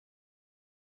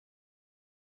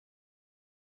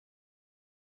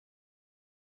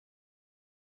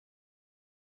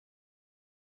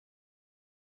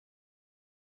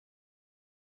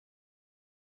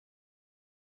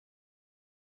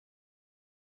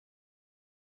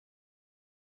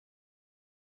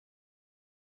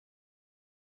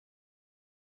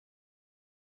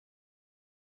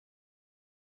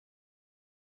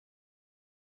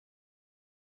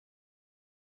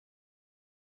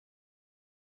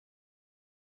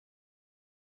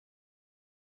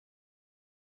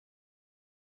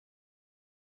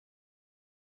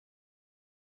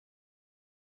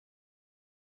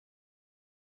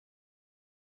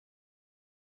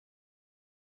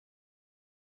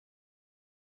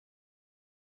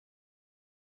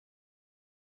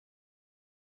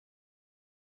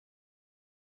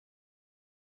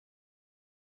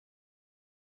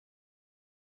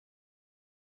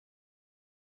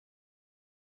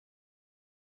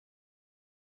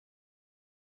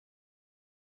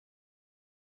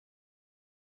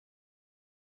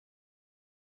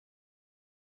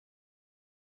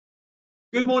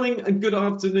Good morning and good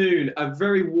afternoon. A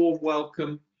very warm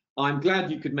welcome. I'm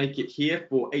glad you could make it here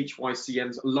for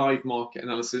HYCM's live market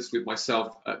analysis with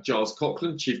myself, Giles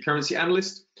Coughlin, Chief Currency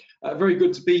Analyst. Very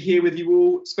good to be here with you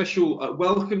all. Special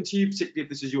welcome to you, particularly if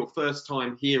this is your first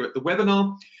time here at the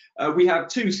webinar. We have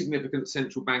two significant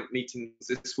central bank meetings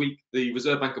this week. The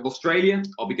Reserve Bank of Australia,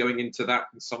 I'll be going into that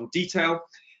in some detail,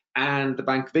 and the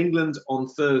Bank of England on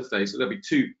Thursday. So there'll be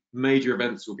two major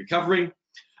events we'll be covering.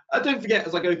 Don't forget,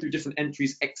 as I go through different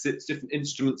entries, exits, different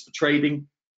instruments for trading,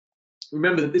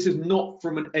 remember that this is not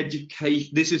from an education.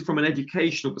 This is from an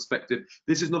educational perspective.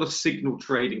 This is not a signal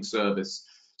trading service.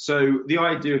 So the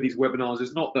idea of these webinars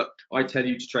is not that I tell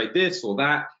you to trade this or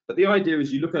that, but the idea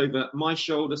is you look over my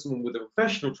shoulder, someone with a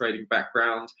professional trading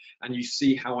background, and you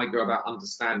see how I go about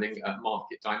understanding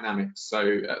market dynamics.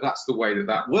 So that's the way that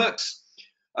that works.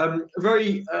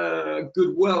 Very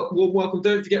good, warm welcome.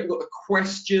 Don't forget, we've got the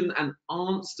question and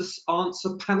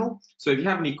answer panel. So if you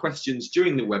have any questions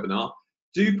during the webinar,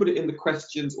 do put it in the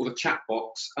questions or the chat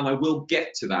box, and I will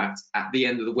get to that at the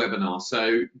end of the webinar.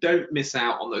 So don't miss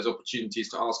out on those opportunities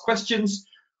to ask questions.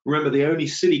 Remember, the only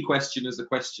silly question is the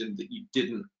question that you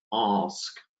didn't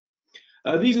ask.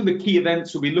 These are the key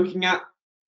events we'll be looking at.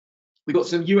 We've got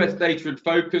some US data in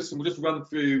focus, and we'll just run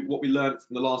through what we learned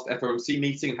from the last FOMC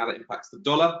meeting and how that impacts the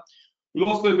dollar. We'll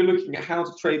also be looking at how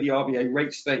to trade the RBA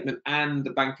rate statement and the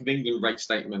Bank of England rate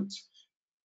statement.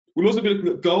 We'll also be looking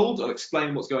at gold. I'll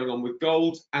explain what's going on with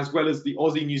gold, as well as the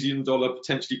Aussie New Zealand dollar,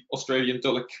 potentially Australian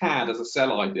dollar CAD as a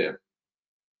sell idea.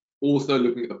 Also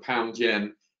looking at the pound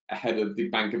yen ahead of the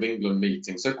Bank of England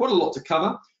meeting. So quite a lot to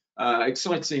cover.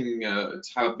 Exciting to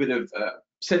have a bit of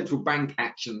central bank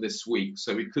action this week,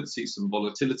 so we could see some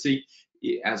volatility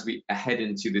as we head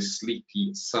into this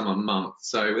sleepy summer month.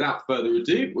 So without further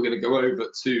ado, we're going to go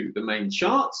over to the main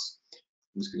charts.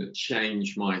 I'm just going to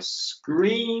change my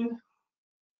screen,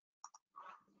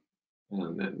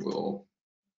 and then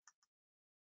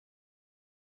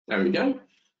there we go.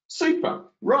 Super.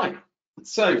 Right.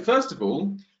 So first of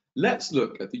all, let's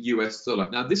look at the US dollar.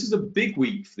 Now, this is a big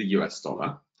week for the US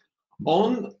dollar.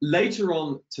 Later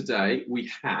on today,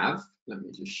 we have, let me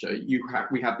just show you,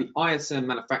 we have the ISM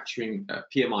manufacturing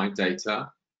PMI data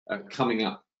coming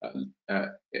up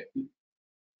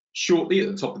shortly at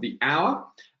the top of the hour,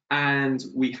 and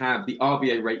we have the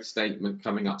RBA rate statement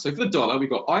coming up. So for the dollar,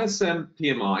 we've got ISM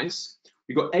PMIs,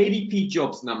 we've got ADP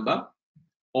jobs number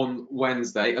on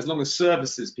Wednesday, as long as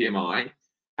services PMI,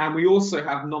 and we also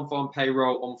have non-farm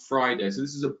payroll on Friday. So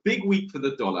this is a big week for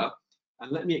the dollar.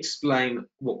 And let me explain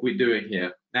what we're doing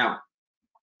here. Now,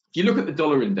 if you look at the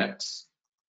dollar index,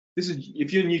 this is,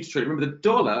 if you're new to trading, remember the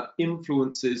dollar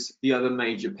influences the other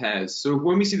major pairs. So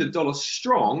when we see the dollar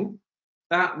strong,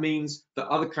 that means that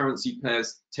other currency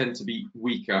pairs tend to be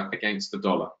weaker against the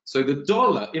dollar. So the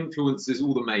dollar influences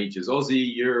all the majors: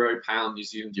 Aussie, Euro, Pound, New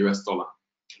Zealand, US dollar.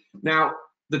 Now,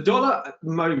 the dollar at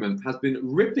the moment has been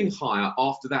ripping higher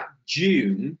after that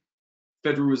June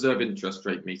Federal Reserve interest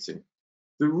rate meeting.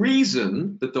 The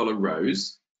reason the dollar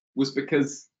rose was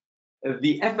because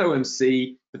the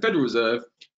FOMC, the Federal Reserve,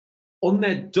 on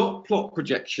their dot plot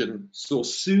projection, saw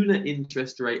sooner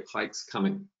interest rate hikes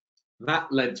coming.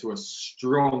 That led to a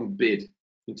strong bid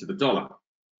into the dollar.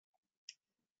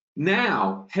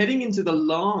 Now, heading into the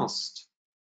last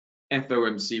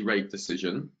FOMC rate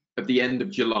decision at the end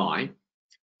of July,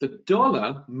 the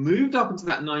dollar moved up into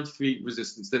that 93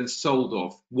 resistance, then sold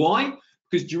off. Why?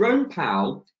 Because Jerome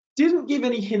Powell didn't give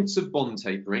any hints of bond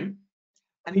tapering,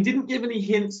 and he didn't give any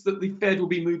hints that the Fed will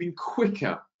be moving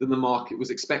quicker than the market was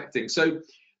expecting. So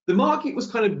the market was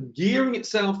kind of gearing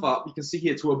itself up, you can see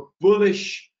here, to a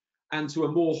bullish and to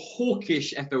a more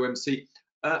hawkish FOMC.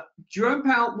 Jerome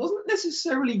Powell wasn't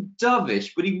necessarily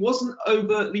dovish, but he wasn't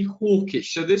overtly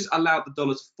hawkish. So this allowed the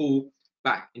dollar to fall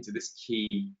back into this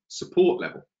key support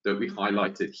level that we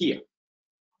highlighted here.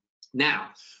 Now,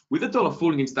 with the dollar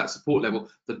falling into that support level,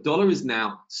 the dollar is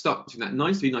now stuck between that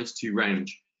 93, 92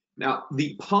 range. Now,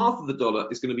 the path of the dollar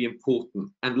is going to be important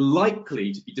and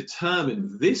likely to be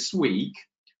determined this week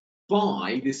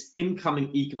by this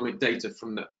incoming economic data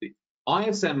from the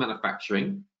ISM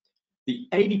manufacturing, the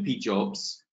ADP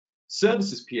jobs,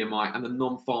 services PMI, and the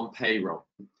non-farm payroll.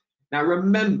 Now,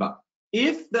 remember,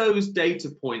 if those data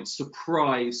points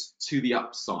surprise to the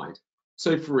upside,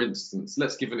 so for instance,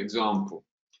 let's give an example.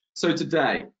 So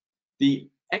today, the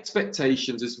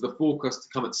expectations is for the forecast to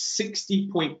come at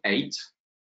 60.8,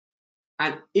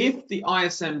 and if the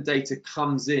ISM data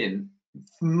comes in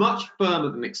much firmer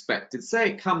than expected, say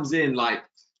it comes in like,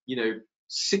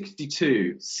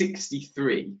 62,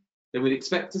 63, then we'd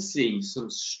expect to see some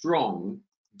strong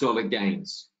dollar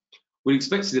gains. We'd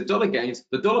expect to see the dollar gains,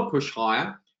 the dollar push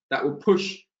higher, that will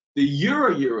push The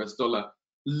euro-US dollar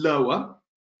lower,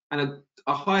 and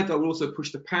a higher dollar will also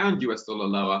push the pound US dollar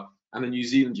lower and the New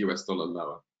Zealand US dollar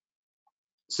lower.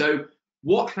 So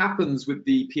what happens with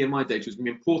the PMI data is going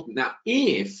to be important. Now,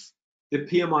 if the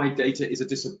PMI data is a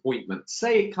disappointment,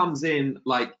 say it comes in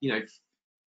like,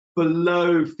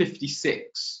 below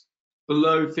 56,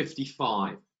 below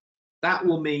 55, that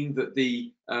will mean that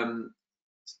the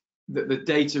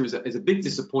data is a big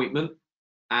disappointment,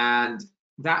 and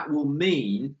that will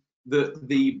mean that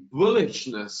the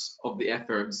bullishness of the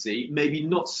FOMC may be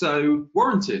not so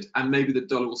warranted, and maybe the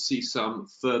dollar will see some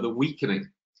further weakening.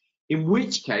 In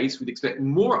which case, we'd expect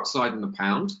more upside in the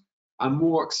pound and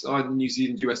more upside in the New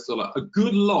Zealand US dollar. A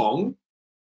good long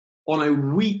on a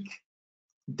weak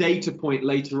data point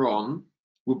later on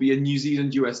will be a New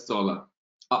Zealand US dollar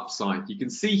upside. You can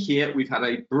see here we've had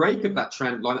a break of that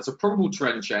trend line. That's a probable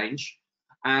trend change.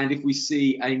 And if we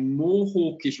see a more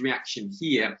hawkish reaction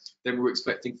here, then we're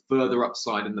expecting further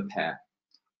upside in the pair.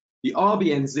 The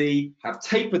AUDNZD have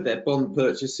tapered their bond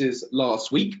purchases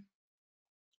last week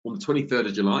on the 23rd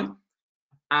of July.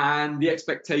 And the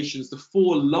expectations, the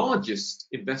four largest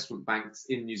investment banks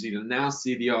in New Zealand now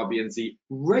see the AUDNZD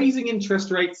raising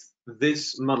interest rates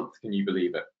this month. Can you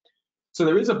believe it? So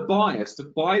there is a bias to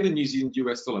buy the New Zealand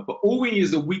US dollar, but all we need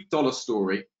is a weak dollar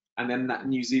story, and then that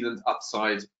New Zealand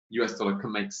upside US dollar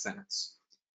can make sense.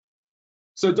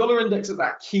 So dollar index at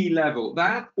that key level,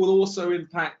 that will also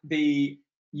impact the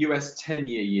US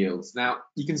 10-year yields. Now,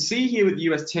 you can see here with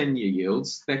US 10-year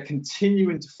yields, they're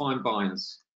continuing to find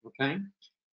buyers, okay?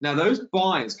 Now, those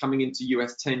buyers coming into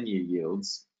US 10-year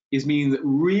yields is meaning that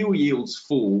real yields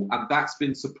fall, and that's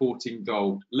been supporting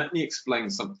gold. Let me explain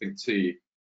something to you.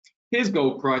 Here's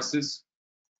gold prices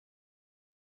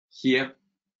here,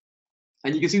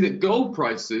 and you can see that gold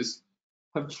prices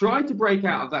have tried to break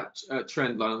out of that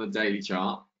trend line on the daily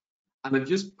chart, and they've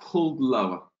just pulled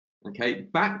lower, okay,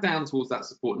 back down towards that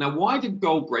support. Now, why did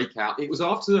gold break out? It was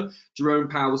after Jerome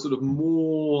Powell was sort of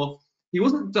more, he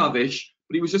wasn't dovish,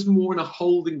 but he was just more in a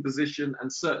holding position,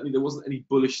 and certainly there wasn't any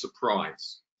bullish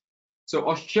surprise. So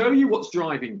I'll show you what's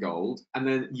driving gold, and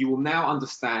then you will now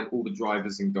understand all the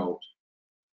drivers in gold.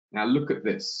 Now look at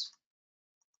this.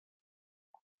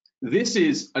 This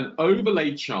is an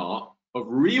overlay chart of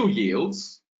real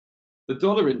yields, the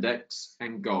dollar index,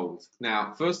 and gold.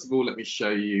 Now, first of all, let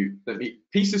me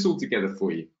piece this all together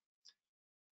for you.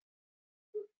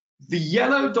 The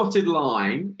yellow dotted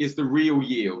line is the real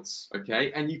yields,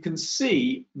 okay? And you can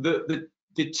see that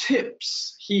the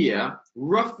tips here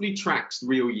roughly tracks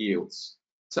real yields.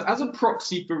 So as a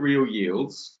proxy for real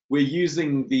yields, we're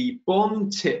using the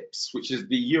bond tips, which is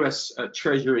the US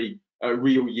Treasury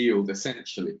real yield,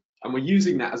 essentially. And we're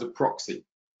using that as a proxy.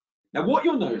 Now, what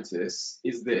you'll notice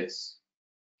is this.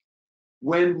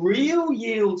 When real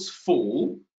yields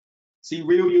fall, see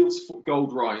real yields,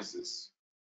 gold rises.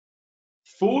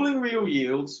 Falling real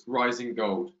yields, rising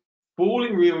gold.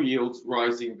 Falling real yields,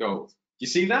 rising gold. Do you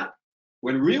see that?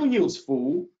 When real yields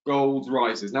fall, gold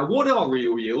rises. Now, what are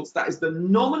real yields? That is the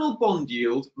nominal bond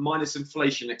yield minus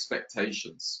inflation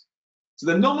expectations. So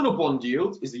the nominal bond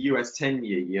yield is the US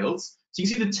 10-year yields. So you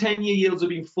see the 10-year yields have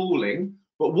been falling,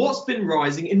 but what's been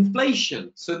rising?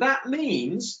 Inflation. So that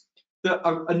means that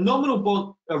a nominal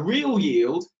bond, a real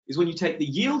yield, is when you take the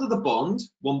yield of the bond,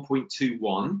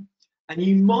 1.21, and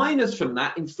you minus from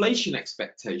that inflation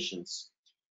expectations.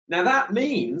 Now that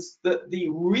means that the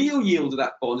real yield of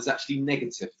that bond is actually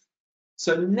negative.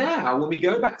 So now when we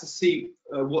go back to see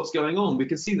what's going on, we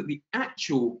can see that the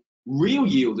actual real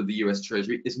yield of the US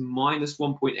Treasury is minus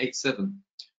 1.87.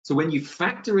 So when you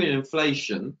factor in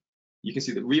inflation, you can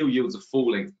see that real yields are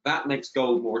falling. That makes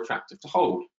gold more attractive to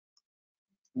hold.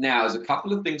 Now, there's a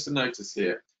couple of things to notice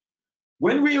here.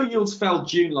 When real yields fell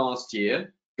June last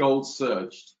year, gold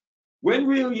surged. When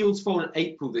real yields fall in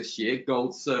April this year,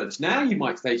 gold surged. Now you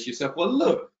might say to yourself, well,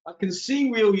 look, I can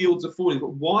see real yields are falling,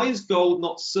 but why is gold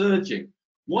not surging?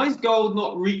 Why is gold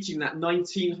not reaching that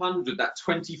 1900, that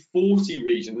 2040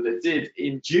 region that it did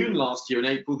in June last year and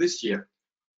April this year?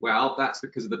 Well, that's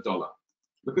because of the dollar.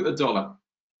 Look at the dollar.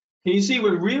 Can you see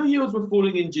when real yields were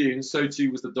falling in June, so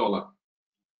too was the dollar.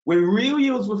 When real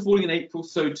yields were falling in April,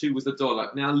 so too was the dollar.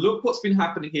 Now look what's been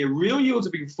happening here. Real yields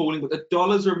have been falling, but the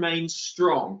dollars remain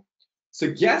strong. So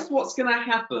guess what's going to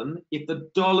happen if the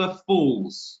dollar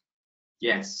falls?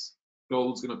 Yes,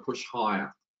 gold's going to push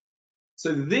higher.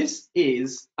 So this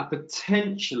is a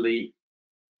potentially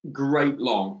great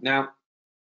long. Now,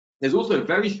 there's also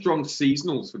very strong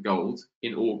seasonals for gold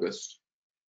in August,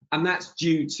 and that's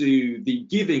due to the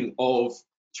giving of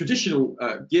traditional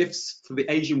gifts for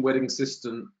the Asian wedding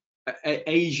system,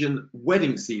 Asian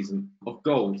wedding season of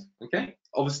gold. Okay,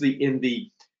 obviously in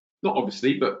the not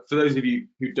obviously, but for those of you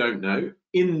who don't know,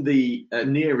 in the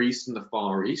Near East and the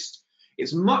Far East,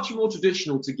 it's much more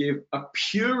traditional to give a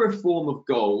purer form of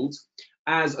gold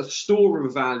as a store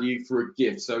of value for a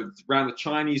gift. So around the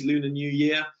Chinese Lunar New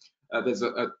Year, there's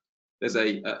a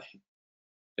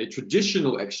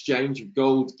traditional exchange of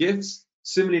gold gifts.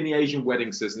 Similarly in the Asian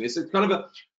wedding season, it's a kind of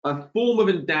a form of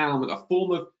endowment, a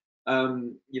form of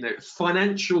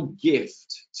financial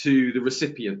gift to the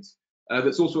recipient.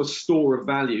 That's also a store of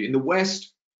value. In the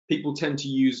West, people tend to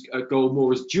use gold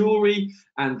more as jewelry,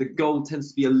 and the gold tends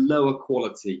to be a lower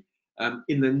quality.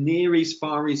 In the Near East,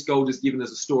 Far East, gold is given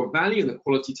as a store of value, and the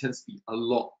quality tends to be a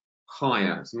lot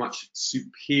higher. It's much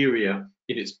superior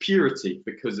in its purity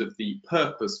because of the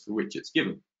purpose for which it's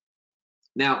given.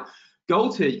 Now,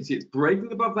 gold here, you can see it's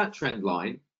breaking above that trend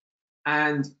line,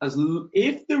 and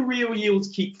if the real yields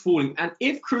keep falling, and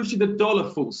if crucially the dollar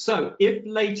falls, so if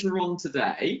later on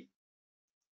today,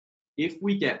 if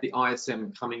we get the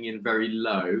ISM coming in very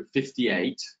low,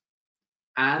 58,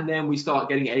 and then we start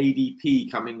getting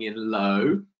ADP coming in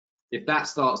low, if that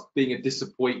starts being a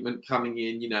disappointment coming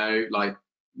in,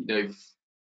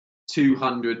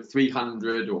 200,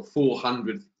 300 or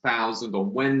 400,000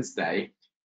 on Wednesday,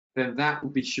 then that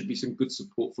should be some good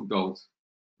support for gold.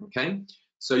 Okay,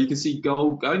 so you can see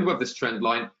gold going above this trend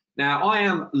line. Now I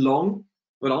am long,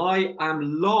 but I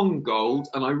am long gold,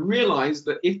 and I realize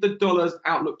that if the dollar's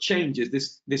outlook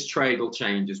changes, this trade will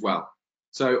change as well.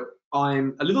 So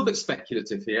I'm a little bit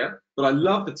speculative here, but I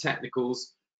love the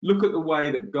technicals. Look at the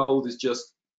way that gold is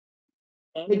just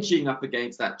edging up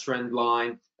against that trend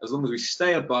line. As long as we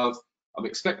stay above, I'm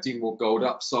expecting more gold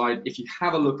upside. If you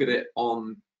have a look at it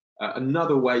on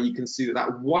another way, you can see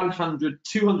that 100,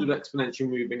 200 exponential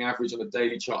moving average on a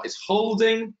daily chart is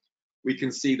holding. We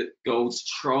can see that gold's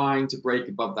trying to break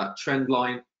above that trend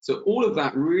line. So all of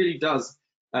that really does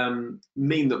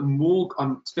mean that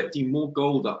I'm expecting more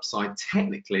gold upside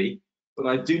technically, but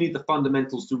I do need the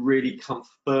fundamentals to really come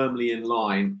firmly in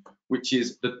line, which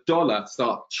is the dollar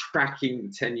start tracking the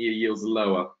 10-year yields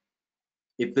lower.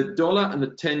 If the dollar and the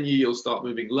 10-year yields start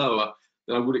moving lower,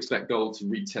 then I would expect gold to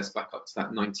retest back up to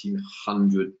that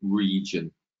 1900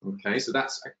 region. Okay, so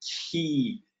that's a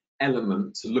key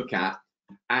element to look at.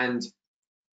 And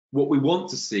what we want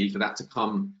to see for that to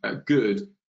come good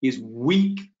is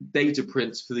weak data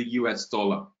prints for the US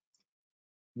dollar.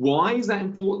 Why is that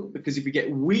important? Because if we get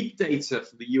weak data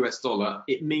for the US dollar,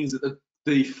 it means that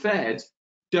the Fed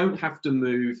don't have to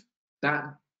move.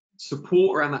 That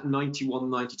support around that 91,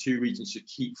 92 region should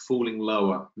keep falling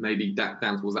lower, maybe down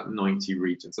towards that 90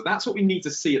 region. So that's what we need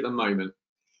to see at the moment.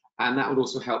 And that would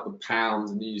also help the pound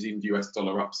and the New Zealand US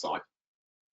dollar upside.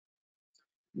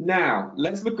 Now,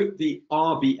 let's look at the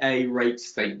RBA rate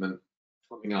statement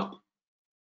coming up.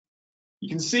 You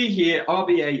can see here,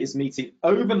 RBA is meeting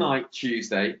overnight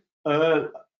Tuesday, very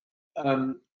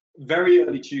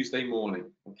early Tuesday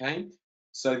morning, okay?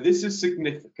 So this is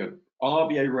significant,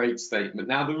 RBA rate statement.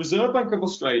 Now, the Reserve Bank of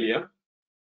Australia,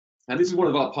 and this is one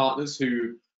of our partners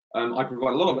who I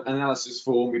provide a lot of analysis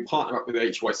for, and we partner up with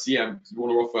HYCM because we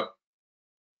want to offer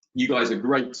you guys a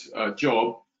great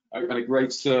job and a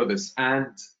great service.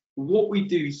 And what we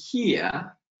do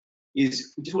here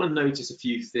is we just want to notice a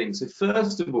few things. So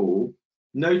first of all,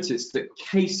 notice that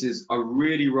cases are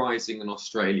really rising in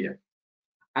Australia.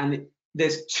 And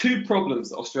there's two problems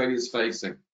that Australia is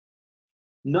facing.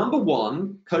 Number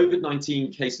one,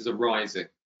 COVID-19 cases are rising.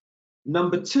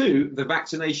 Number two, the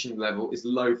vaccination level is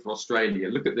low for Australia.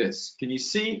 Look at this. Can you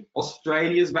see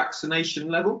Australia's vaccination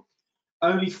level?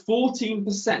 Only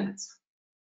 14%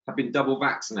 have been double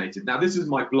vaccinated. Now, this is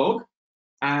my blog,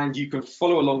 and you can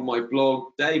follow along my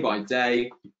blog day by day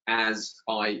as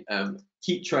I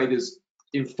keep traders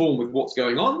informed with what's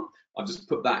going on. I've just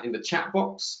put that in the chat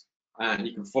box, and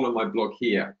you can follow my blog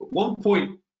here. But one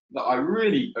point that I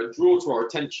really draw to our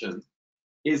attention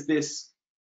is this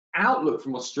outlook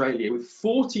from Australia with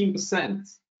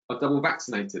 14% of double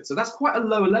vaccinated. So that's quite a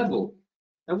lower level.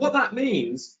 And what that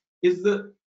means is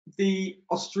that the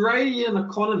Australian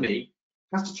economy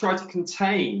has to try to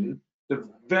contain the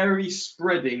very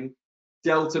spreading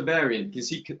Delta variant. You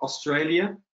see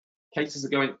Australia, cases are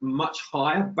going much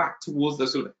higher, back towards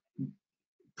those sort of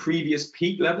previous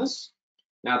peak levels.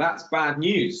 Now that's bad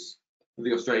news for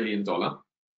the Australian dollar.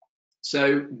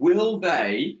 So will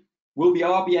the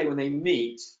RBA, when they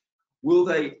meet, will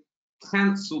they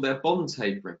cancel their bond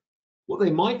tapering? What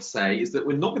they might say is that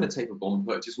we're not going to taper bond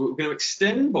purchases, we're going to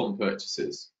extend bond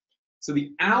purchases. So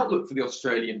the outlook for the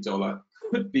Australian dollar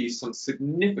could be some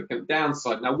significant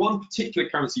downside. Now, one particular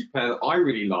currency pair that I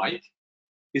really like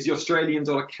is the Australian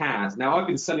dollar CAD. Now, I've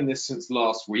been selling this since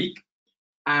last week,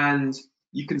 and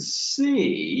you can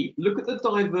see, look at the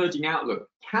diverging outlook.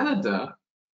 Canada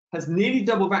has nearly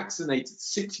double vaccinated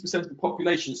 60% of the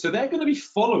population. So they're going to be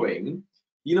following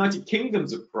the United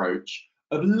Kingdom's approach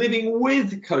of living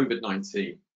with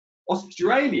COVID-19.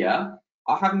 Australia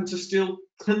are having to still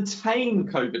contain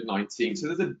COVID-19. So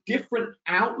there's a different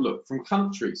outlook from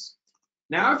countries.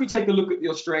 Now, if we take a look at the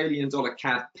Australian dollar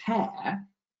CAD pair,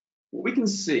 what we can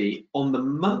see on the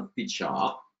monthly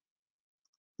chart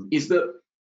is that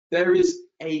there is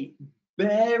a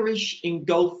bearish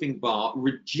engulfing bar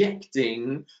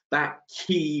rejecting that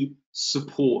key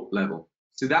support level.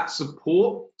 So that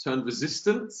support turned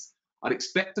resistance. I'd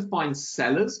expect to find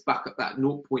sellers back at that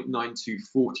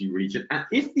 0.9240 region. And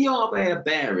if the RBA are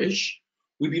bearish,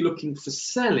 we'd be looking for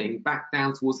selling back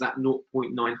down towards that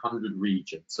 0.900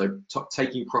 region. So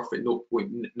taking profit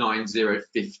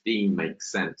 0.9015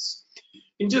 makes sense. You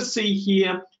can just see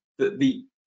here that the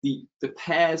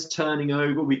pairs turning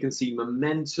over. We can see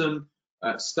momentum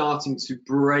starting to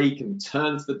break and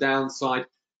turn to the downside.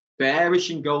 Bearish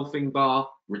engulfing bar,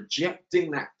 rejecting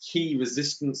that key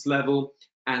resistance level,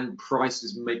 and price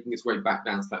is making its way back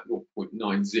down to that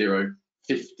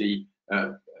 0.9050,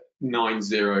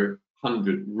 90,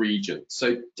 region.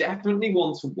 So definitely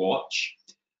one to watch,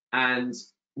 and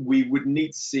we would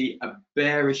need to see a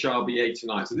bearish RBA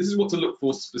tonight. So this is what to look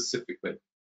for specifically.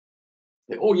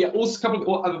 Oh yeah, also a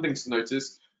couple of other things to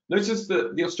notice. Notice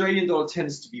that the Australian dollar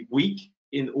tends to be weak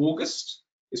in August.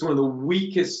 It's one of the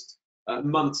weakest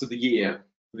months of the year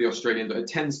for the Australian dollar. It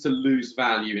tends to lose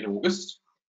value in August.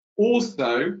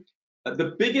 Also,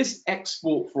 the biggest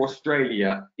export for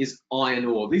Australia is iron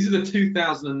ore. These are the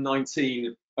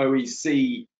 2019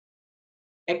 OEC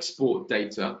export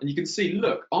data. And you can see,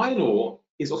 look, iron ore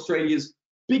is Australia's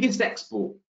biggest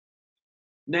export.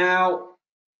 Now,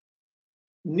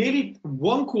 nearly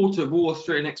 1/4 of all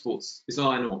Australian exports is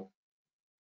iron ore.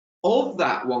 Of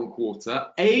that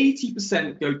 1/4,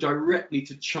 80% go directly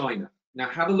to China. Now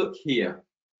have a look here.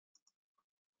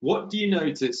 What do you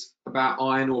notice about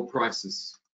iron ore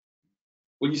prices?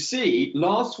 Well, you see,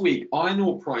 last week, iron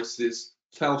ore prices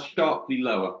fell sharply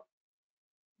lower.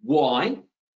 Why?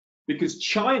 Because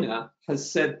China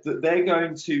has said that they're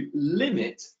going to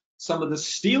limit some of the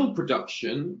steel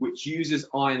production which uses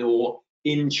iron ore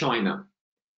in China.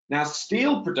 Now,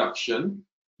 steel production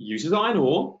uses iron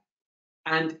ore,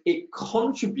 and it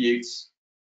contributes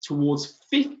towards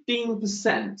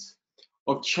 15%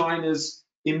 of China's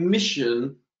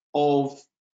emission of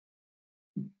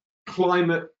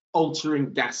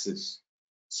climate-altering gases.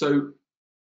 So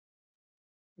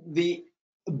the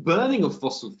burning of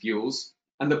fossil fuels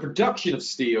and the production of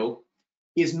steel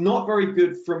is not very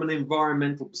good from an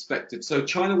environmental perspective. So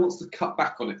China wants to cut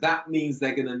back on it. That means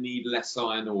they're going to need less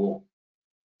iron ore.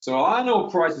 So iron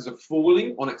ore prices are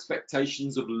falling on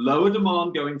expectations of lower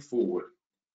demand going forward.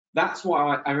 That's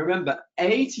why I remember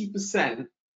 80%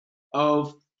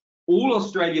 of all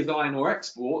Australia's iron ore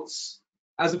exports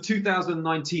as of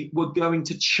 2019 were going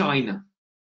to China.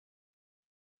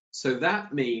 So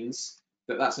that means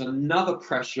that that's another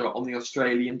pressure on the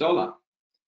Australian dollar.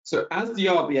 So as the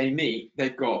RBA meet,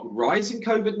 they've got rising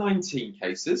COVID-19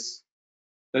 cases,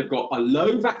 they've got a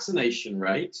low vaccination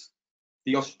rate,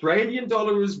 the Australian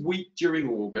dollar is weak during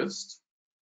August.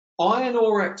 Iron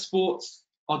ore exports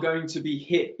are going to be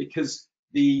hit because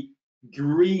the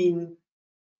green,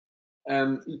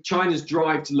 China's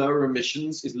drive to lower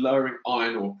emissions is lowering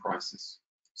iron ore prices.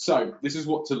 So this is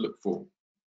what to look for.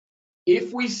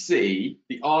 If we see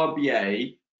the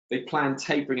RBA, they plan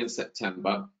tapering in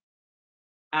September,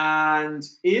 and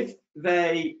if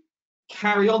they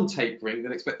carry on tapering,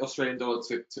 then expect the Australian dollar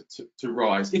to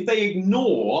rise. If they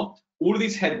ignore all of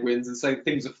these headwinds and say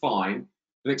things are fine,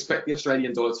 then expect the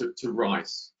Australian dollar to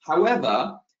rise.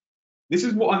 However, this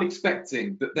is what I'm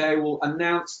expecting, that they will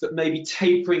announce that maybe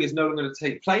tapering is no longer going to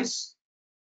take place.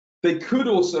 They could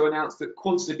also announce that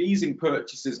quantitative easing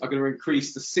purchases are going to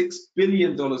increase to $6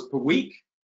 billion per week,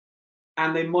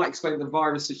 and they might explain the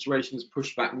virus situation has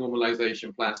pushed back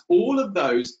normalization plans. All of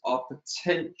those are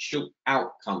potential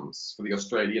outcomes for the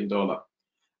Australian dollar,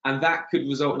 and that could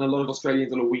result in a lot of Australian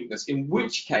dollar weakness, in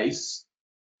which case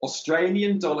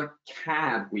Australian dollar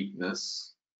CAD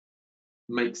weakness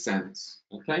makes sense.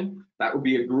 Okay, that would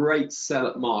be a great sell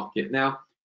at market. Now,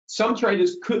 some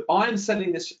traders could, I'm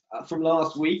selling this from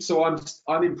last week, so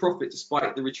I'm in profit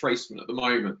despite the retracement at the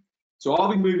moment. So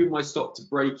I'll be moving my stop to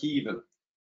break even.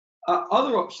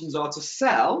 Other options are to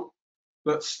sell,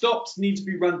 but stops need to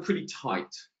be run pretty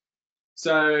tight.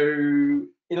 So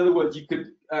in other words, you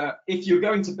could, if you're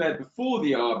going to bed before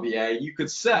the RBA, you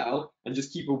could sell and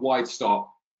just keep a wide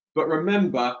stop. But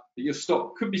remember that your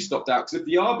stop could be stopped out, because if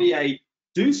the RBA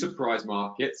do surprise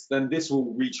markets, then this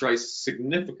will retrace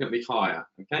significantly higher,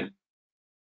 okay?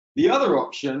 The other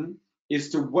option is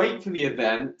to wait for the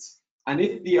event, and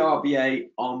if the RBA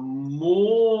are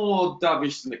more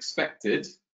dovish than expected,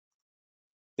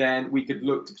 then we could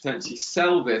look to potentially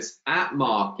sell this at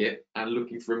market and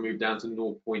looking for a move down to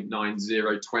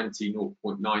 0.9020,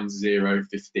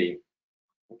 0.9015,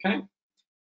 okay?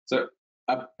 So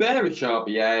a bearish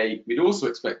RBA, we'd also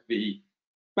expect the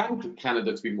Bank of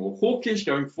Canada to be more hawkish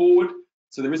going forward,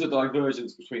 so there is a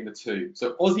divergence between the two.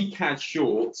 So Aussie CAD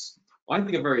shorts, I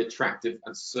think, are very attractive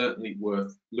and certainly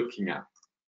worth looking at.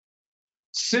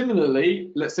 Similarly,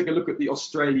 let's take a look at the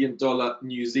Australian dollar,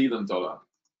 New Zealand dollar.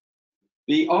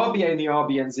 The RBA and the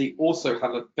RBNZ also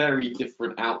have a very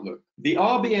different outlook. The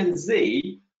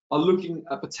RBNZ are looking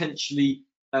at potentially,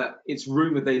 it's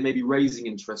rumored they may be raising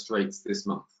interest rates this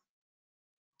month.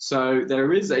 So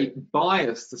there is a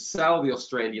bias to sell the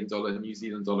Australian dollar and New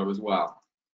Zealand dollar as well.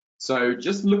 So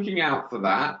just looking out for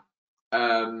that.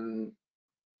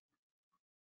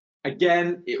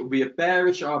 Again, it will be a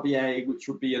bearish RBA, which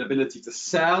would be an ability to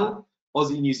sell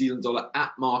Aussie New Zealand dollar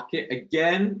at market.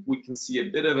 Again, we can see a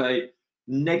bit of a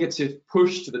negative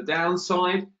push to the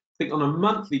downside. I think on a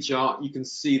monthly chart, you can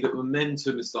see that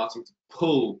momentum is starting to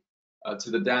pull to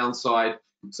the downside.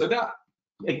 So that,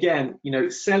 again, you know,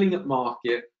 selling at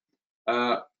market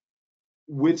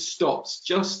with stops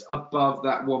just above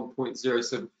that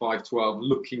 1.07512,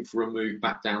 looking for a move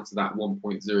back down to that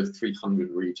 1.0300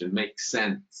 region makes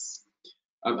sense.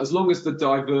 As long as the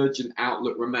divergent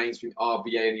outlook remains between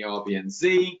RBA and the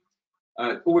RBNZ.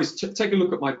 Always take a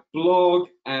look at my blog,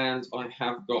 and I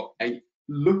have got a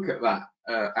look at that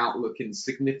outlook in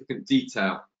significant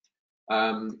detail.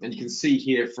 And you can see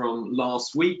here from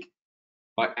last week,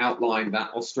 I outlined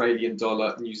that Australian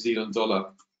dollar, New Zealand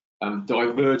dollar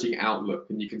diverging outlook,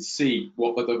 and you can see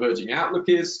what the diverging outlook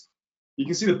is. You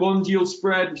can see the bond yield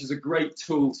spread, which is a great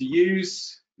tool to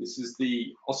use. This is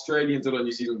the Australian dollar,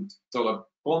 New Zealand dollar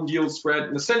bond yield spread,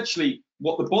 and essentially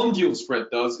what the bond yield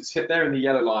spread does is hit there in the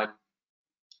yellow line.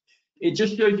 It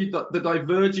just shows you the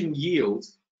diverging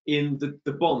yields in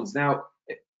the bonds. Now,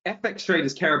 FX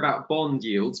traders care about bond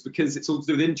yields because it's all to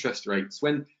do with interest rates.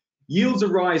 When yields are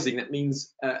rising, that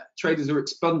means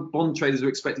bond traders are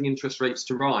expecting interest rates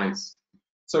to rise.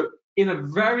 So in a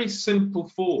very simple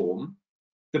form,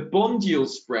 the bond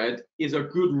yield spread is a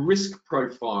good risk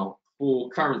profile for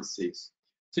currencies.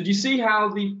 So do you see how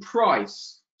the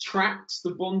price tracks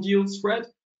the bond yield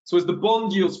spread? So as the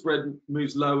bond yield spread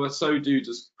moves lower, so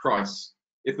does price.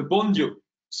 If the bond yield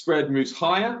spread moves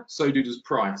higher, so does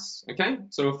price. Okay,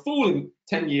 so a falling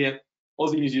 10-year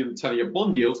Aussie New Zealand 10-year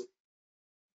bond yield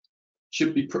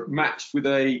should be matched with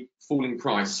a falling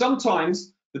price.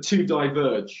 Sometimes the two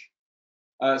diverge.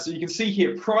 So you can see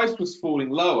here, price was falling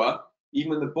lower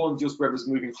even when the bond yield spread was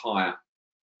moving higher.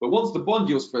 But once the bond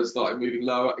yield spread started moving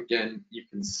lower, again, you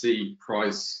can see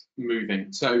price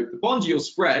moving. So the bond yield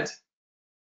spread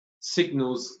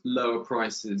signals lower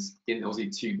prices in Aussie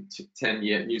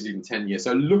 10-year, New Zealand 10-year.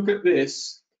 So look at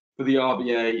this for the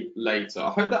RBA later.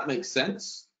 I hope that makes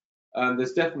sense.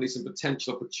 There's definitely some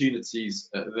potential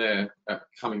opportunities there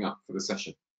coming up for the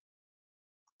session.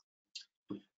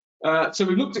 So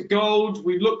we've looked at gold,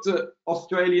 we've looked at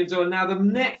Australian dollar. Now the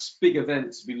next big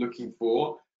event to be looking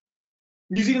for,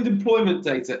 New Zealand employment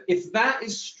data. If that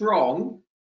is strong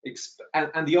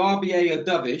and the RBA are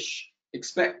dovish,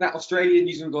 expect that Australian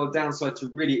New Zealand dollar downside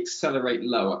to really accelerate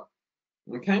lower.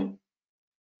 Okay,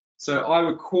 so I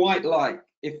would quite like,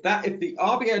 if the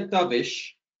RBA are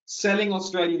dovish, selling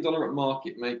Australian dollar at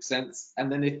market makes sense,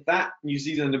 and then if that New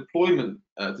Zealand employment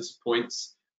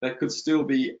disappoints, there could still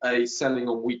be a selling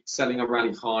a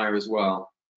rally higher as well.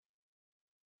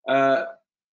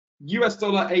 US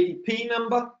dollar ADP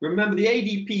number. Remember, the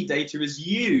ADP data is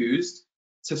used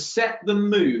to set the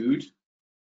mood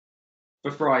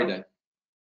for Friday,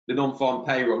 the non-farm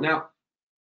payroll. Now,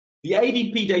 the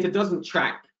ADP data doesn't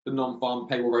track the non-farm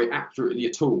payroll very accurately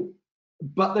at all,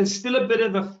 but there's still a bit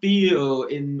of a feel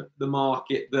in the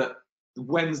market that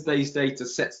Wednesday's data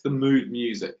sets the mood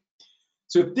music.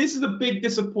 So if this is a big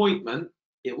disappointment,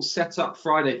 it will set up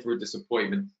Friday for a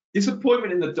disappointment.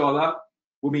 Disappointment in the dollar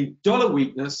will mean dollar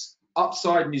weakness,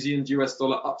 upside New Zealand US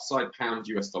dollar, upside pound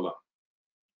US dollar.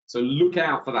 So look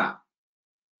out for that.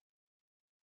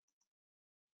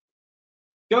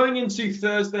 Going into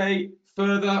Thursday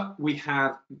further, we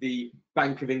have the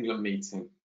Bank of England meeting.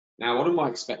 Now, what am I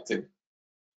expecting?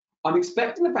 I'm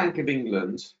expecting the Bank of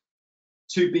England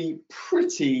to be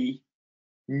pretty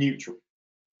neutral.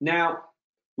 Now,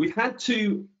 we've had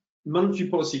two Monetary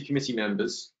Policy Committee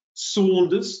members,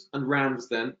 Saunders and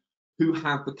Ramsden, who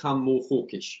have become more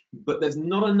hawkish, but there's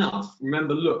not enough.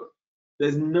 Remember, look,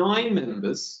 there's 9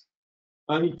 members,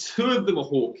 only 2 of them are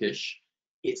hawkish.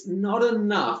 It's not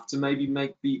enough to maybe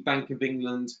make the Bank of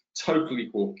England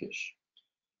totally hawkish.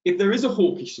 If there is a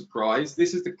hawkish surprise,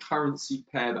 this is the currency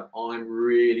pair that I'm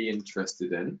really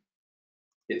interested in.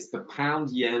 It's the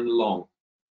pound yen long.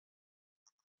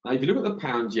 Now, if you look at the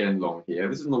pound yen long here,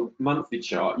 this is on the monthly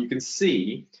chart, you can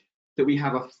see that we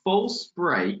have a false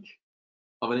break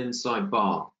of an inside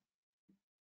bar.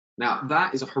 Now,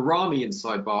 that is a Harami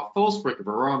inside bar, false break of a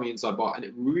Harami inside bar, and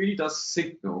it really does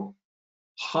signal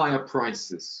higher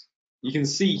prices. You can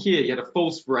see here you had a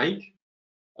false break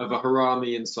of a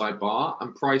Harami inside bar,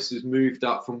 and prices moved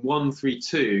up from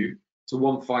 132 to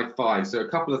 155, so a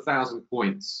couple of thousand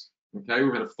points. Okay,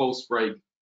 we had a false break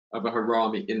of a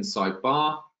Harami inside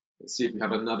bar. Let's see if we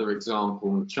have another example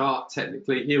on the chart.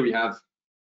 Technically, here we have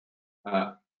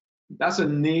that's a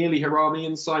nearly Harami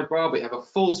inside bar, but you have a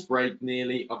false break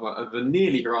nearly of a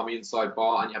nearly Harami inside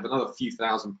bar, and you have another few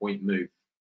thousand point move.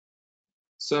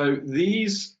 So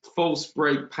these false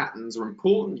break patterns are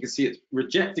important. You can see it's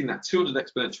rejecting that 200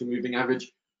 exponential moving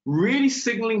average, really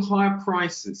signaling higher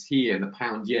prices here in the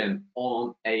pound yen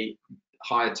on a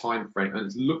higher time frame, and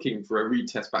it's looking for a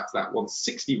retest back to that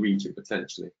 160 region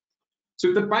potentially. So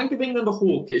if the Bank of England are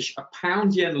hawkish, a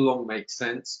pound yen long makes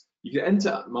sense. You can enter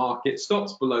at market,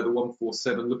 stops below the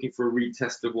 147, looking for a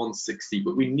retest of 160,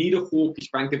 but we need a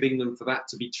hawkish Bank of England for that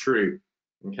to be true,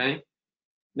 okay?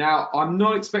 Now, I'm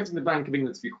not expecting the Bank of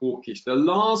England to be hawkish. The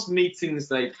last meetings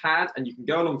they've had, and you can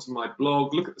go along to my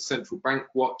blog, look at the Central Bank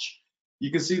Watch, you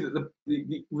can see that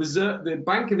the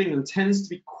Bank of England tends to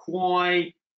be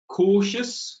quite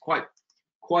cautious, quite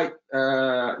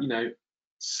you know,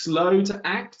 slow to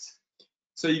act.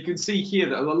 So you can see here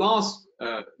that at the last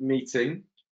meeting,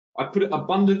 I put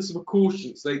abundance of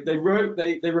cautions. They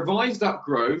revised up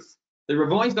growth, they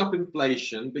revised up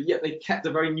inflation, but yet they kept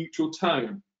a very neutral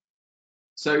tone.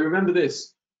 So remember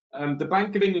this, the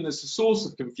Bank of England is a source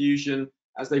of confusion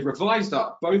as they've revised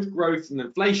up both growth and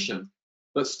inflation,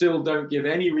 but still don't give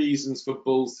any reasons for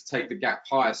bulls to take the gap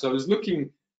higher. So I was looking,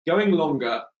 going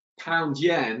longer, pound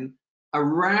yen,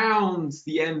 around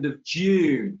the end of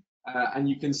June, and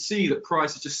you can see that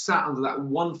price has just sat under that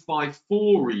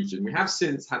 154 region. We have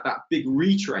since had that big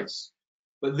retrace,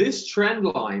 but this trend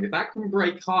line, if that can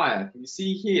break higher, can you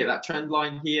see here, that trend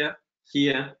line here,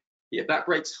 here, if that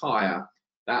breaks higher,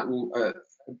 that will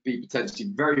be potentially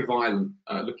very violent,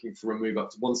 looking for a move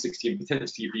up to 160 and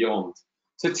potentially beyond.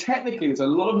 So technically, there's a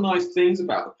lot of nice things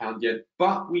about the pound yen,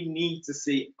 but we need to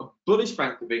see a bullish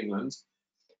Bank of England,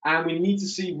 and we need to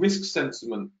see risk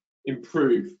sentiment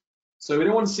improve. So we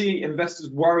don't want to see investors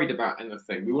worried about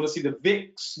anything. We want to see the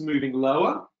VIX moving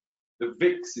lower. The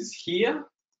VIX is here.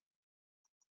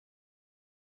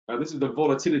 This is the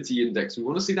volatility index. We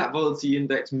want to see that volatility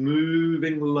index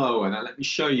moving lower. Now let me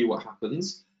show you what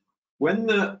happens. When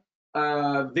the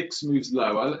VIX moves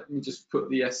lower, let me just put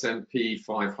the S&P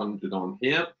 500 on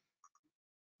here.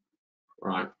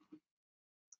 Right.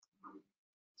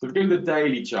 So if we go to the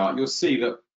daily chart, you'll see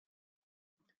that,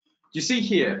 you see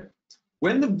here,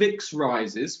 when the VIX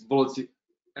rises, volatility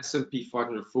S&P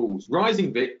 500 falls.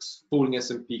 Rising VIX, falling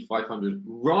S&P 500.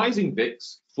 Rising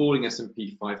VIX, falling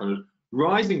S&P 500.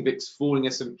 Rising VIX, falling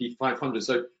S&P 500.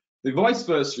 So the vice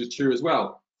versa is true as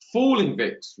well. Falling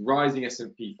VIX, rising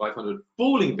S&P 500.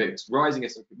 Falling VIX, rising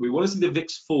S&P. We want to see the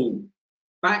VIX fall.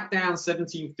 Back down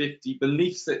 1750,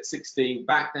 beneath 16,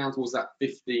 back down towards that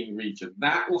 15 region.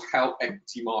 That will help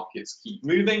equity markets keep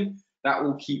moving. That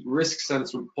will keep risk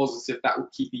sentiment positive. That will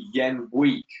keep the yen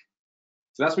weak.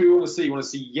 So that's what we want to see. We want to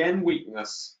see yen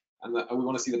weakness, and we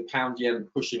want to see the pound yen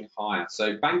pushing higher.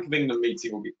 So Bank of England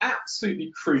meeting will be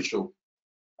absolutely crucial.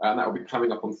 And that will be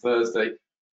coming up on Thursday.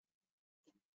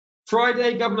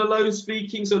 Friday, Governor Lowe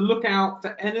speaking, so look out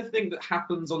for anything that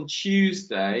happens on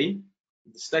Tuesday,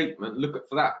 the statement, look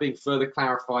for that being further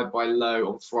clarified by Lowe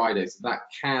on Friday, so that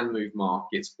can move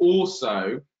markets.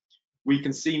 Also, we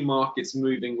can see markets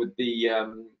moving with the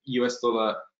US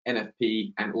dollar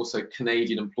NFP and also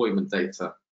Canadian employment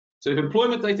data. So if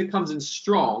employment data comes in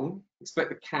strong, expect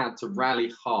the CAD to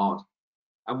rally hard.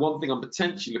 And one thing I'm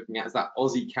potentially looking at is that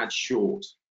Aussie CAD short.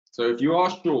 So if you are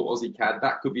short Aussie CAD,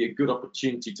 that could be a good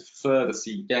opportunity to further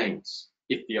see gains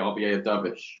if the RBA are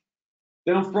dovish.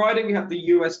 Then on Friday, we have the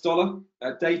US dollar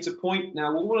data point.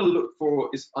 Now, what we want to look for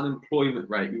is unemployment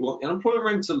rate. We want the unemployment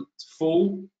rate to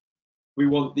fall. We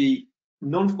want the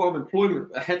non-farm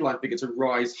employment headline figure to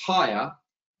rise higher.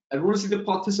 And we want to see the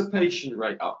participation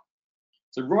rate up.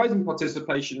 So rising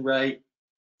participation rate,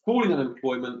 falling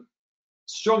unemployment,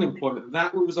 strong employment,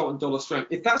 that will result in dollar strength.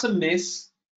 If that's a miss,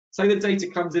 say the data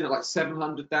comes in at like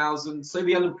 700,000, say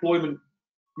the unemployment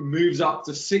moves up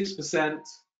to 6%,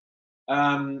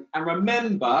 and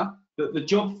remember that the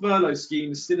job furlough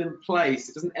scheme is still in place.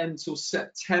 It doesn't end until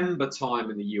September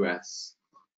time in the US.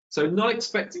 So not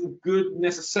expecting good,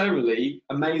 necessarily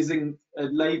amazing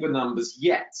labor numbers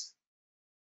yet.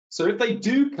 So if they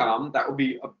do come, that will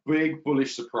be a big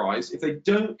bullish surprise. If they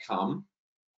don't come,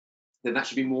 then that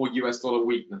should be more US dollar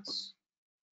weakness.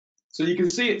 So you can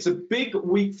see it's a big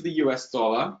week for the US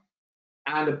dollar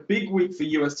and a big week for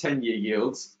US 10-year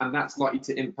yields, and that's likely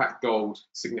to impact gold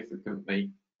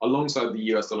significantly alongside the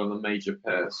US dollar and the major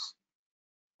pairs.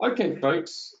 Okay,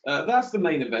 folks, that's the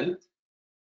main event.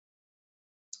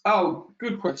 Oh,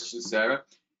 good question, Sarah.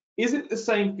 Is it the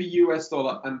same for US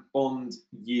dollar and bond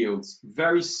yields?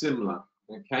 Very similar,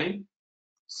 okay?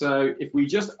 So if we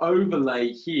just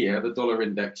overlay here the dollar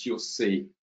index, you'll see.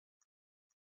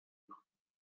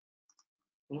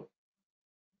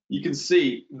 You can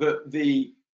see that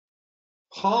the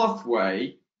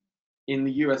pathway in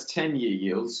the US 10-year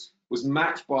yields was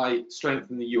matched by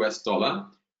strength in the US dollar.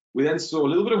 We then saw a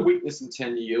little bit of weakness in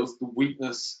 10-year yields, the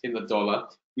weakness in the dollar.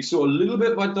 We saw a little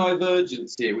bit of a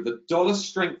divergence here with the dollar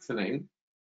strengthening,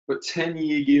 but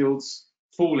 10-year yields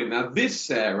falling. Now this,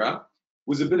 Sarah,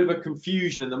 was a bit of a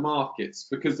confusion in the markets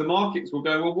because the markets will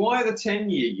go, well, why are the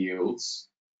 10-year yields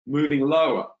moving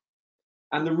lower?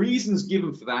 And the reasons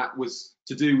given for that was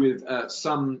to do with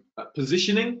some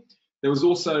positioning. There was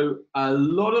also a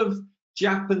lot of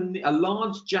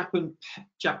large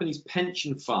Japanese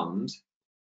pension fund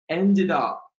ended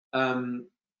up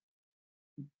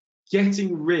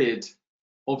getting rid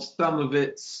of some of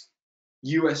its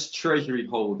US Treasury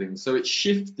holdings. So it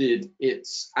shifted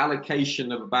its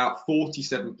allocation of about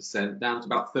 47% down to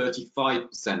about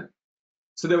 35%.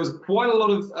 So there was quite a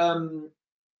lot of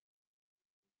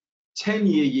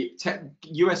 10-year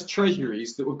US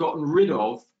Treasuries that were gotten rid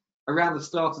of around the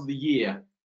start of the year,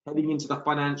 heading into the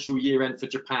financial year end for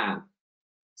Japan.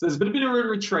 So there's been a bit of a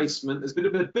retracement, there's been a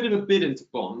bit of a bid into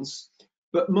bonds,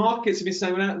 but markets have been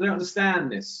saying, well, they don't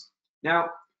understand this. Now,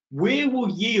 where will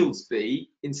yields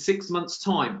be in 6 months'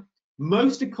 time?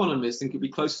 Most economists think it'll be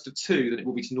closer to 2 than it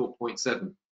will be to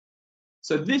 0.7.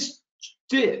 So this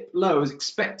dip low is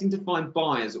expecting to find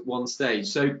buyers at one stage.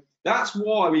 So that's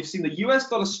why we've seen the US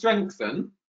dollar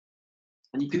strengthen,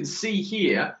 and you can see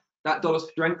here that dollar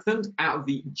strengthened out of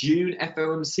the June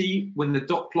FOMC when the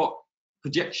dot plot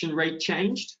projection rate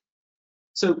changed.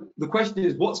 So the question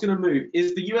is, what's going to move?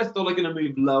 Is the US dollar going to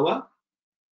move lower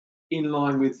in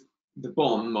line with the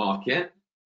bond market,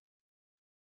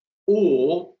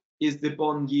 or is the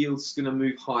bond yields going to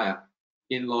move higher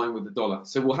in line with the dollar?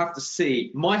 So we'll have to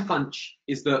see. My hunch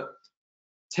is that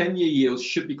 10-year yields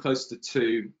should be closer to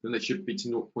 2 than they should be to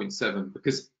 0.7,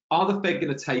 because are the Fed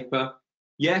going to taper?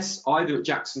 Yes, either at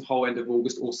Jackson Hole end of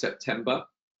August or September.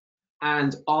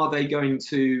 And are they going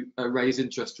to raise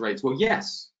interest rates? Well,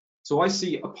 yes. So I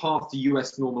see a path to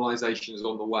US normalization is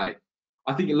on the way.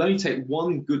 I think it'll only take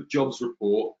one good jobs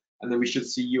report, and then we should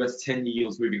see US 10-year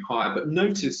yields moving higher. But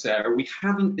notice, Sarah, we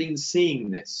haven't been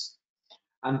seeing this,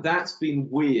 and that's been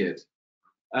weird.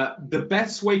 The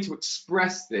best way to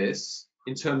express this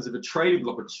in terms of a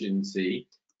tradable opportunity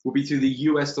will be through the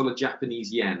US dollar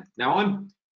Japanese yen. Now,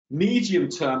 I'm medium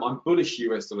term, I'm bullish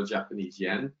US dollar Japanese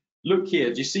yen. Look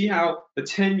here, do you see how the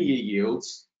 10-year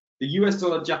yields, the US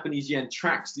dollar Japanese yen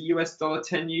tracks the US dollar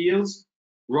 10-year yields?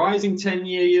 Rising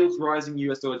 10-year yields, rising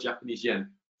US dollar Japanese yen.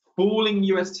 Falling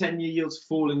US 10-year yields,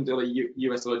 falling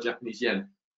US dollar Japanese yen.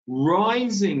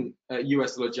 Rising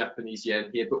US dollar Japanese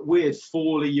yen here, but weird,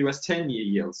 falling US 10-year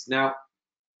yields. Now,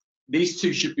 these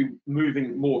two should be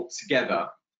moving more together,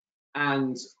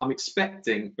 and I'm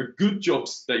expecting a good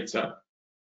jobs data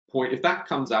point. If that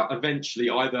comes out eventually,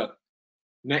 either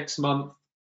next month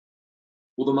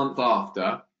or the month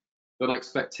after, then I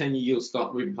expect 10-year yields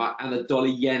start moving higher and the dollar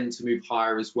yen to move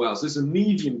higher as well. So this is a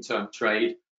medium-term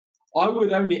trade. I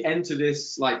would only enter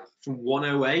this like from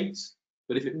 108,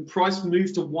 but if it price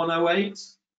moves to 108,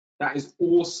 that is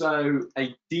also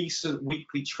a decent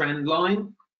weekly trend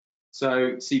line.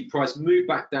 So see price move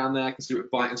back down there, consider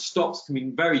it buy, and stops can be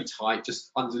very tight,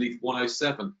 just underneath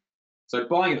 107. So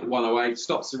buying it at 108,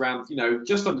 stops around,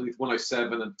 just underneath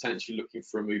 107, and potentially looking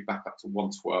for a move back up to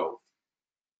 112.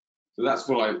 So that's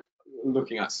what I'm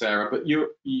looking at, Sarah. But you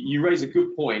raise a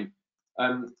good point.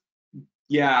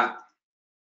 Yeah,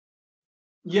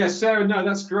 Sarah. No,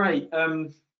 that's great.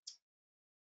 The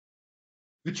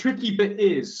tricky bit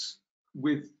is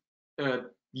with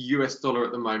US dollar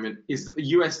at the moment is the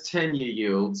US 10-year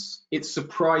yields. It's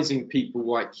surprising people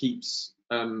why it keeps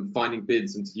finding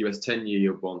bids into US 10-year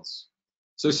yield bonds.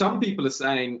 So some people are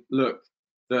saying, look,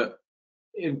 that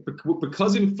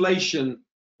because inflation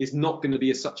is not going to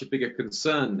be such a bigger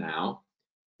concern now,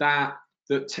 that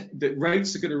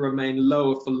rates are going to remain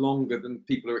lower for longer than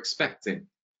people are expecting.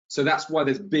 So that's why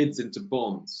there's bids into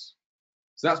bonds.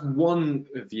 So that's one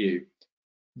view.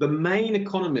 The main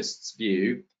economist's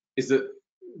view is that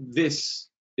this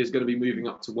is going to be moving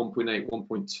up to 1.8,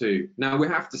 1.2. Now we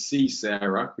have to see,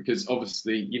 Sarah, because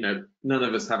obviously, you know, none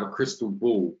of us have a crystal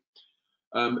ball,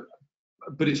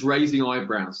 but it's raising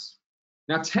eyebrows.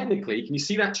 Now, technically, can you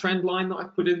see that trend line that I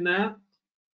put in there?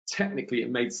 Technically,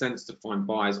 it made sense to find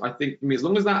buys. I think for me, as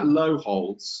long as that low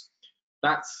holds,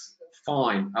 that's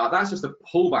fine. That's just a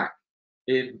pullback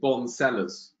in bond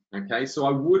sellers. Okay, so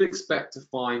I would expect to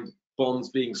find bonds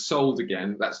being sold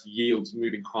again. That's yields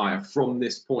moving higher from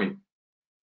this point.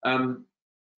 But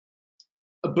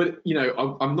you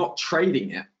know, I'm not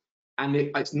trading it, and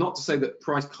it's not to say that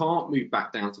price can't move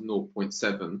back down to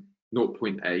 0.7,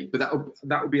 0.8, but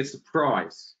that would be a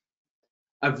surprise.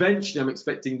 Eventually, I'm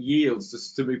expecting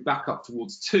yields to move back up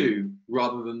towards 2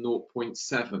 rather than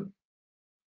 0.7.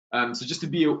 So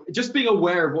just being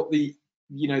aware of what the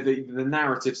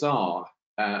narratives are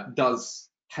does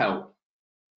help.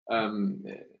 I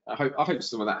hope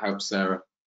some of that helps, Sarah.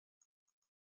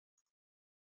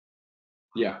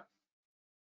 Yeah.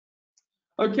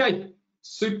 Okay.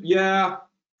 Super.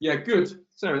 Yeah. Good,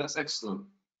 Sarah. That's excellent.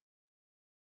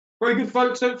 Very good,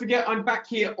 folks. Don't forget, I'm back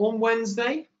here on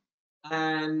Wednesday,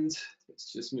 and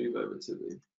let's just move over to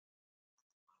the.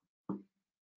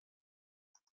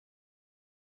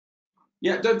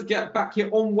 Yeah, don't forget, back here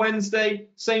on Wednesday,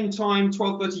 same time,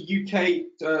 12:30 UK,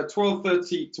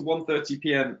 12:30 to 1:30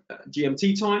 p.m.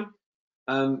 GMT time.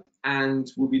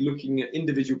 And we'll be looking at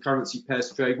individual currency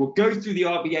pairs trade. We'll go through the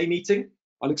RBA meeting.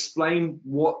 I'll explain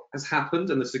what has happened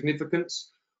and the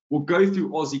significance. We'll go through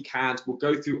Aussie CAD, we'll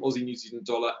go through Aussie New Zealand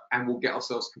dollar, and we'll get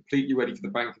ourselves completely ready for the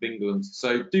Bank of England.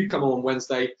 So do come on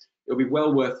Wednesday. It'll be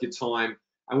well worth your time.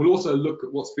 And we'll also look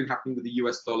at what's been happening with the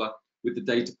US dollar with the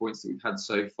data points that we've had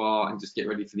so far, and just get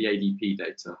ready for the ADP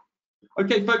data.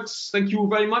 Okay, folks, thank you all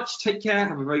very much. Take care.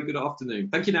 Have a very good afternoon.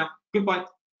 Thank you now. Goodbye.